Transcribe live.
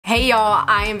Hey y'all,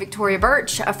 I am Victoria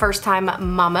Birch, a first-time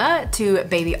mama to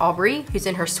baby Aubrey, who's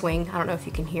in her swing. I don't know if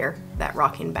you can hear that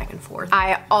rocking back and forth.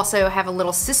 I also have a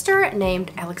little sister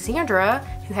named Alexandra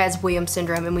who has Williams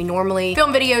syndrome, and we normally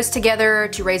film videos together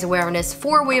to raise awareness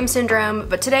for Williams syndrome,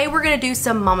 but today we're gonna do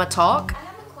some mama talk. I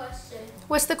have a question.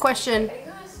 What's the question? Are you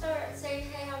gonna start saying,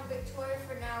 hey, I'm Victoria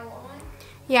from now on?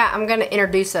 Yeah, I'm gonna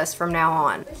introduce us from now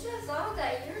on. We should have thought of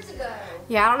that years ago.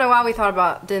 Yeah, I don't know why we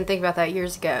didn't think about that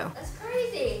years ago. That's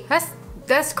crazy.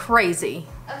 That's crazy.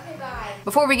 Okay, bye.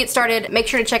 Before we get started, make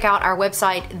sure to check out our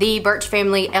website,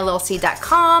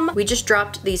 birchfamilyllc.com. We just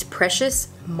dropped these precious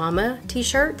mama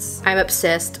t-shirts. I'm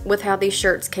obsessed with how these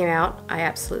shirts came out. I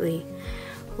absolutely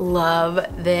love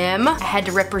them. I had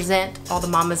to represent all the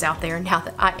mamas out there now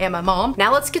that I am a mom.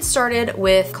 Now let's get started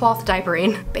with cloth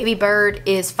diapering. Baby Bird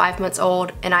is 5 months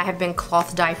old and I have been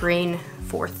cloth diapering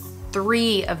for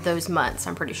 3 of those months,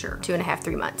 I'm pretty sure. 2.5,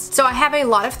 3 months. So I have a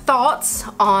lot of thoughts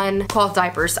on cloth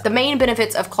diapers. The main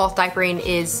benefits of cloth diapering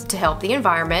is to help the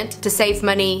environment, to save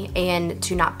money, and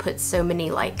to not put so many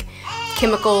like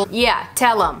chemical, yeah,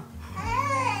 tell them.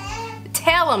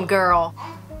 Tell them, girl.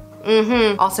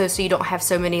 Also, so you don't have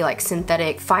so many like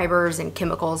synthetic fibers and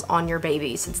chemicals on your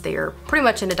baby since they are pretty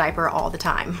much in a diaper all the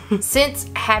time. Since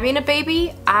having a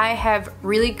baby, I have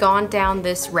really gone down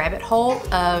this rabbit hole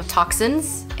of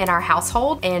toxins in our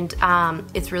household, and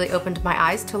it's really opened my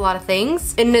eyes to a lot of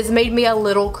things and has made me a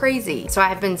little crazy. So I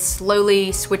have been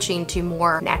slowly switching to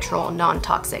more natural,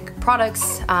 non-toxic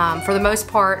products. For the most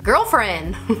part,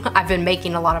 girlfriend, I've been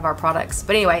making a lot of our products.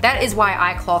 But anyway, that is why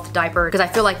I cloth diaper, because I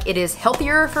feel like it is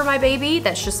healthier for my baby.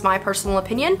 That's just my personal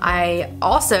opinion. I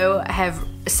also have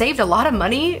saved a lot of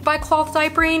money by cloth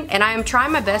diapering, and I am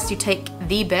trying my best to take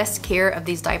the best care of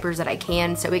these diapers that I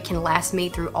can so it can last me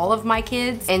through all of my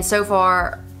kids. And so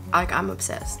far, like, I'm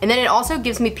obsessed. And then it also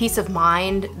gives me peace of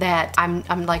mind that I'm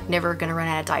like never gonna run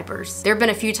out of diapers. There have been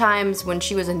a few times when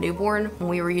she was a newborn, when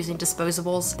we were using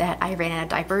disposables, that I ran out of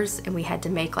diapers and we had to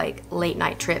make like late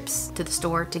night trips to the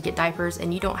store to get diapers,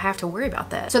 and you don't have to worry about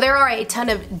that. So there are a ton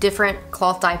of different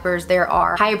cloth diapers. There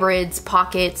are hybrids,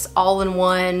 pockets,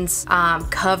 all-in-ones,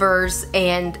 covers,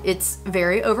 and it's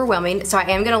very overwhelming. So I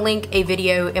am gonna link a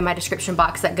video in my description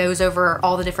box that goes over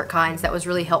all the different kinds. That was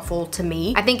really helpful to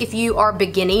me. I think if you are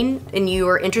beginning and you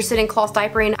are interested in cloth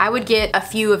diapering, I would get a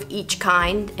few of each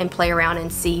kind and play around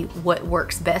and see what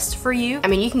works best for you. I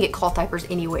mean, you can get cloth diapers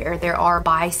anywhere. There are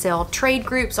buy, sell, trade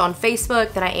groups on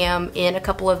Facebook that I am in a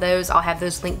couple of those. I'll have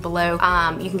those linked below.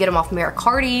 You can get them off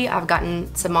Mercari. I've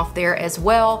gotten some off there as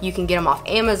well. You can get them off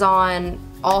Amazon,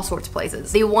 all sorts of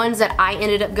places. The ones that I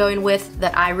ended up going with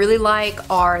that I really like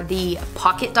are the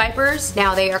pocket diapers.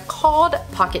 Now they are called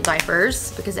pocket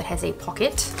diapers because it has a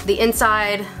pocket. The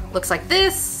inside looks like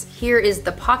this. Here is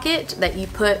the pocket that you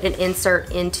put an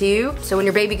insert into. So when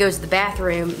your baby goes to the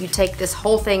bathroom, you take this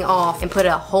whole thing off and put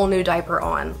a whole new diaper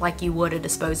on like you would a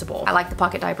disposable. I like the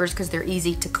pocket diapers because they're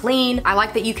easy to clean. I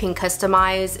like that you can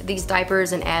customize these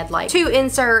diapers and add like 2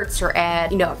 inserts or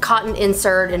add, you know, a cotton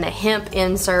insert and a hemp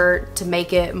insert to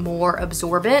make it more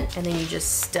absorbent, and then you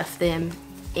just stuff them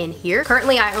in here.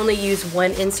 Currently, I only use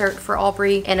 1 insert for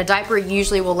Aubrey, and a diaper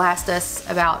usually will last us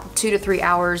about 2 to 3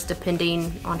 hours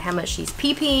depending on how much she's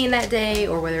pee-peeing that day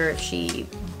or whether she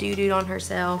doo-dooed on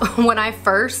herself. When I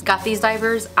first got these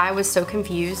diapers, I was so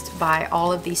confused by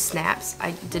all of these snaps.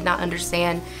 I did not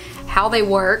understand how they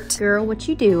worked. Girl, what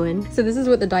you doing? So this is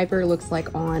what the diaper looks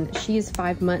like on. She's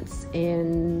 5 months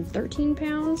and 13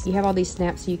 pounds. You have all these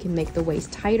snaps so you can make the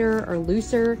waist tighter or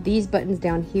looser. These buttons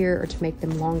down here are to make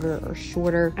them longer or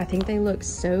shorter. I think they look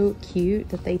so cute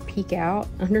that they peek out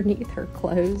underneath her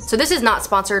clothes. So this is not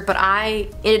sponsored, but I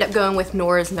ended up going with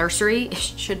Nora's Nursery. It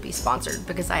should be sponsored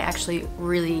because I actually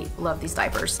really love these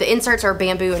diapers. The inserts are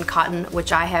bamboo and cotton,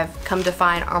 which I have come to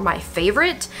find are my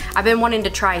favorite. I've been wanting to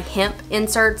try hemp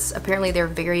inserts. Apparently they're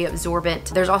very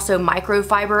absorbent. There's also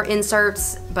microfiber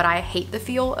inserts, but I hate the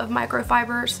feel of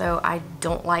microfiber, so I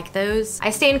don't like those.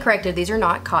 I stand corrected, these are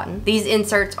not cotton. These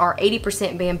inserts are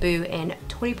 80% bamboo and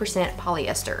 20%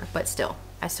 polyester, but still,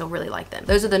 I still really like them.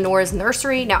 Those are the Nora's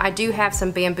Nursery. Now I do have some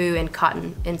bamboo and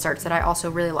cotton inserts that I also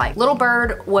really like. Little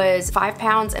Bird was 5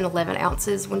 pounds and 11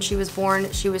 ounces when she was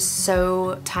born. She was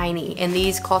so tiny, and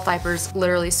these cloth diapers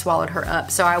literally swallowed her up.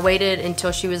 So I waited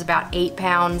until she was about 8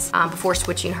 pounds before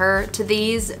switching her to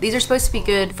these. These are supposed to be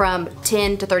good from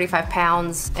 10 to 35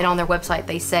 pounds, and on their website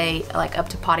they say like up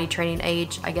to potty training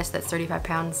age. I guess that's 35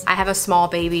 pounds. I have a small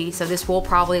baby, so this will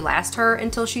probably last her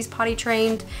until she's potty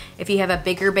trained. If you have a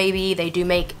bigger baby, they do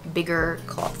make bigger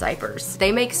cloth diapers.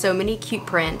 They make so many cute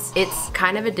prints. It's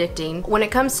kind of addicting. When it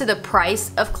comes to the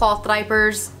price of cloth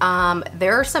diapers,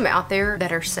 there are some out there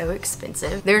that are so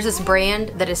expensive. There's this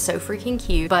brand that is so freaking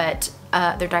cute, but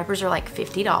their diapers are like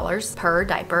 $50 per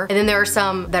diaper. And then there are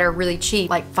some that are really cheap,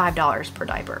 like $5 per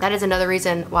diaper. That is another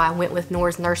reason why I went with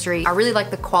Nora's Nursery. I really like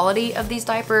the quality of these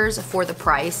diapers for the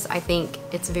price. I think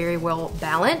it's very well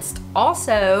balanced.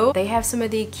 Also, they have some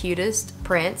of the cutest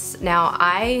prints. Now,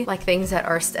 I like things that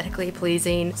are aesthetically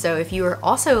pleasing. So if you are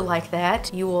also like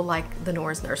that, you will like the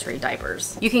Nora's Nursery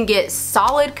diapers. You can get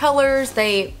solid colors.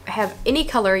 They have any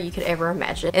color you could ever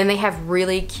imagine. And they have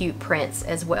really cute prints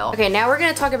as well. Okay, now we're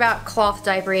gonna talk about cloth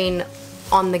diapering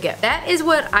on the go. That is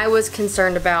what I was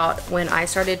concerned about when I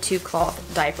started to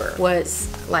cloth diaper, was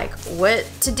like what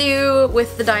to do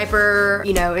with the diaper.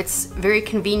 You know, it's very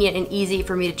convenient and easy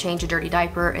for me to change a dirty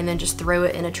diaper and then just throw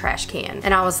it in a trash can.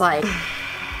 And I was like,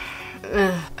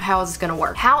 how is this gonna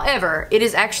work? However, it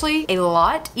is actually a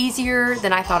lot easier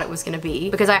than I thought it was gonna be,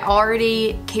 because I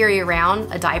already carry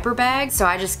around a diaper bag, so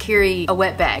I just carry a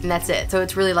wet bag and that's it. So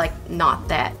it's really like not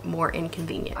that more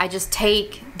inconvenient. I just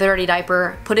take the dirty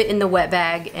diaper, put it in the wet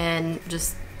bag, and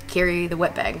just carry the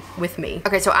wet bag with me.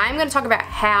 Okay, so I'm gonna talk about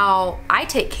how I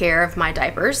take care of my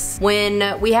diapers.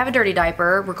 When we have a dirty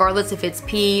diaper, regardless if it's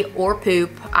pee or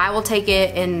poop, I will take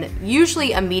it and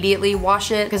usually immediately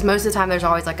wash it, because most of the time there's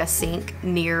always like a sink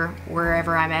near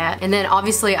wherever I'm at. And then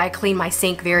obviously I clean my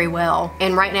sink very well.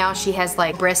 And right now she has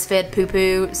like breastfed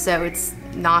poo-poo, so it's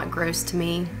not gross to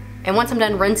me. And once I'm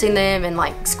done rinsing them and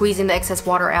like squeezing the excess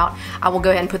water out, I will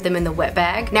go ahead and put them in the wet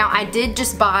bag. Now, I did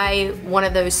just buy one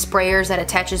of those sprayers that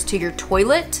attaches to your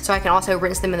toilet, so I can also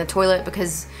rinse them in the toilet,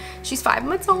 because she's 5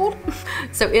 months old.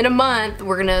 So in a month,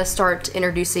 we're gonna start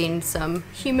introducing some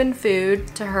human food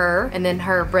to her, and then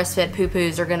her breastfed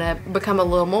poo-poos are gonna become a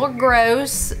little more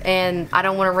gross, and I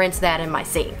don't wanna rinse that in my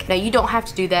sink. Now, you don't have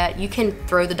to do that. You can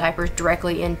throw the diapers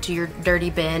directly into your dirty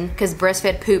bin, because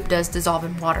breastfed poop does dissolve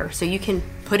in water, so you can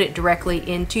put it directly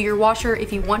into your washer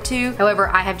if you want to. However,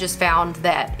 I have just found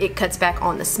that it cuts back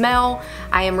on the smell.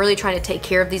 I am really trying to take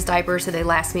care of these diapers so they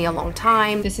last me a long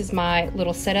time. This is my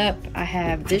little setup. I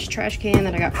have this trash can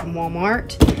that I got from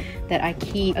Walmart that I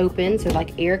keep open so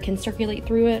like air can circulate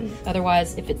through it.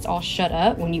 Otherwise, if it's all shut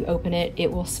up, when you open it,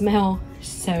 it will smell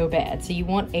so bad. So you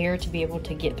want air to be able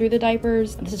to get through the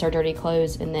diapers. This is our dirty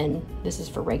clothes, and then this is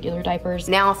for regular diapers.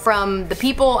 Now, from the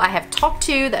people I have talked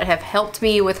to that have helped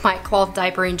me with my cloth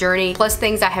diapering journey, plus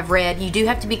things I have read, you do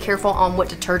have to be careful on what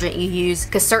detergent you use,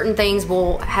 because certain things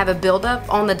will have a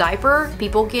buildup on the diaper.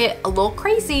 People get a little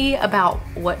crazy about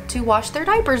what to wash their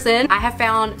diapers in. I have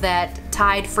found that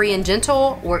Tide Free and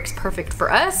Gentle works perfect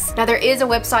for us. Now, there is a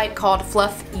website called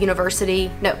Fluff Love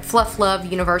University.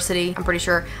 I'm pretty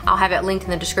sure I'll have it linked in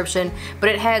the description, but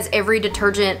it has every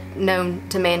detergent known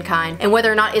to mankind, and whether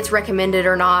or not it's recommended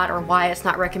or not, or why it's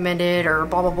not recommended, or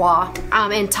blah blah blah.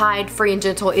 And Tide Free and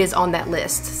Gentle is on that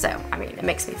list, so I mean, it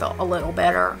makes me feel a little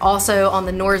better. Also, on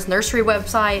the Nora's Nursery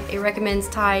website, it recommends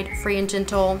Tide Free and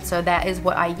Gentle, so that is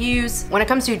what I use. When it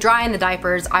comes to drying the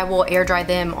diapers, I will air dry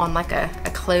them on like a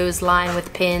clothesline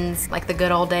with pins, like the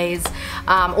good old days,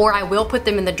 or I will put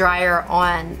them in the dryer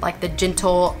on like the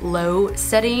gentle low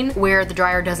setting where the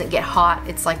dryer doesn't get hot.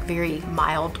 It's like very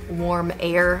mild warm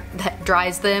air that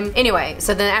dries them. Anyway,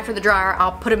 so then after the dryer,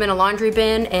 I'll put them in a laundry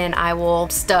bin, and I will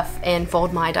stuff and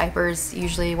fold my diapers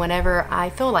usually whenever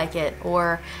I feel like it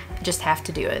or just have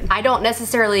to do it. I don't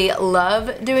necessarily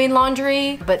love doing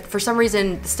laundry, but for some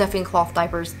reason stuffing cloth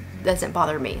diapers doesn't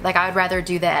bother me. Like, I'd rather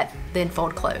do that than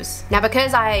fold clothes. Now,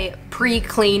 because I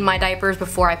pre-clean my diapers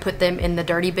before I put them in the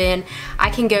dirty bin,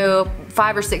 I can go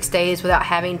 5 or 6 days without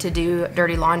having to do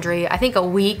dirty laundry. I think a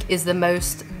week is the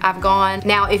most I've gone.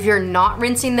 Now, if you're not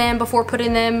rinsing them before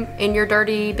putting them in your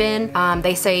dirty bin,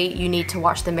 they say you need to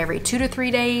wash them every 2 to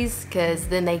 3 days, because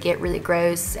then they get really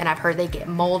gross, and I've heard they get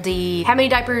moldy. How many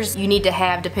diapers you need to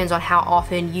have depends on how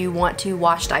often you want to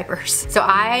wash diapers. So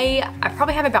I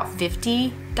probably have about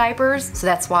 50 diapers, so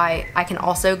that's why I can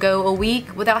also go a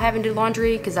week without having to do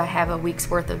laundry, because I have a week's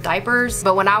worth of diapers.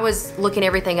 But when I was looking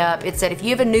everything up, it said if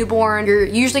you have a newborn, you're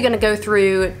usually gonna go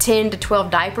through 10 to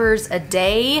 12 diapers a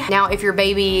day. Now, if your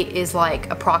baby is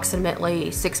like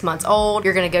approximately 6 months old,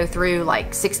 you're gonna go through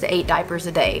like 6 to 8 diapers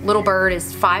a day. Little Bird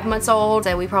is 5 months old,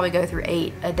 so we probably go through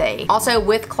 8 a day. Also,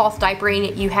 with cloth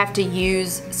diapering, you have to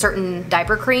use certain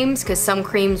diaper creams, because some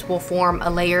creams will form a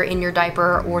layer in your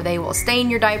diaper, or they will stain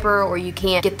your diaper, or you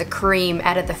can't get the cream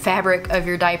out of the fabric of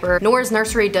your diaper. Nora's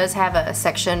Nursery does have a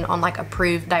section on like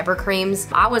approved diaper creams.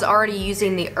 I was already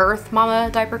using the Earth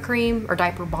Mama diaper cream, or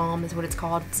diaper balm is what it's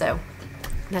called, so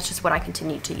that's just what I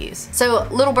continue to use. So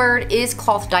little bird is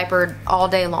cloth diapered all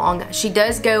day long. She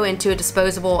does go into a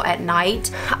disposable at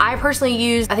night. I personally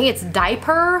use, I think it's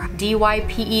Diaper,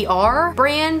 D-Y-P-E-R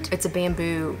brand. It's a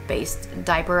bamboo based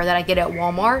diaper that I get at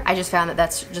Walmart. I just found that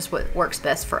that's just what works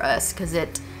best for us because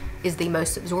it is the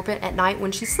most absorbent at night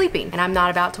when she's sleeping. And I'm not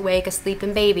about to wake a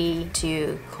sleeping baby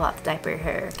to cloth diaper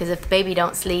her. Because if the baby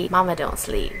don't sleep, mama don't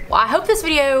sleep. Well, I hope this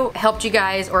video helped you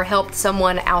guys or helped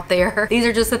someone out there. These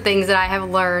are just the things that I have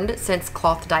learned since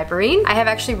cloth diapering. I have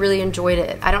actually really enjoyed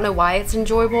it. I don't know why it's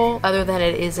enjoyable other than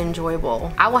it is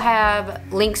enjoyable. I will have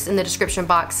links in the description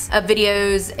box of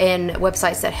videos and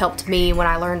websites that helped me when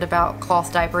I learned about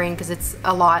cloth diapering because it's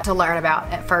a lot to learn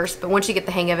about at first. But once you get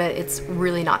the hang of it, it's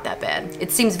really not that bad.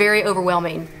 It seems very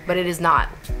overwhelming, but it is not.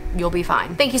 You'll be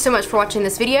fine. Thank you so much for watching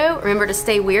this video. Remember to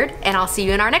stay weird, and I'll see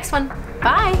you in our next one.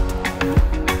 Bye!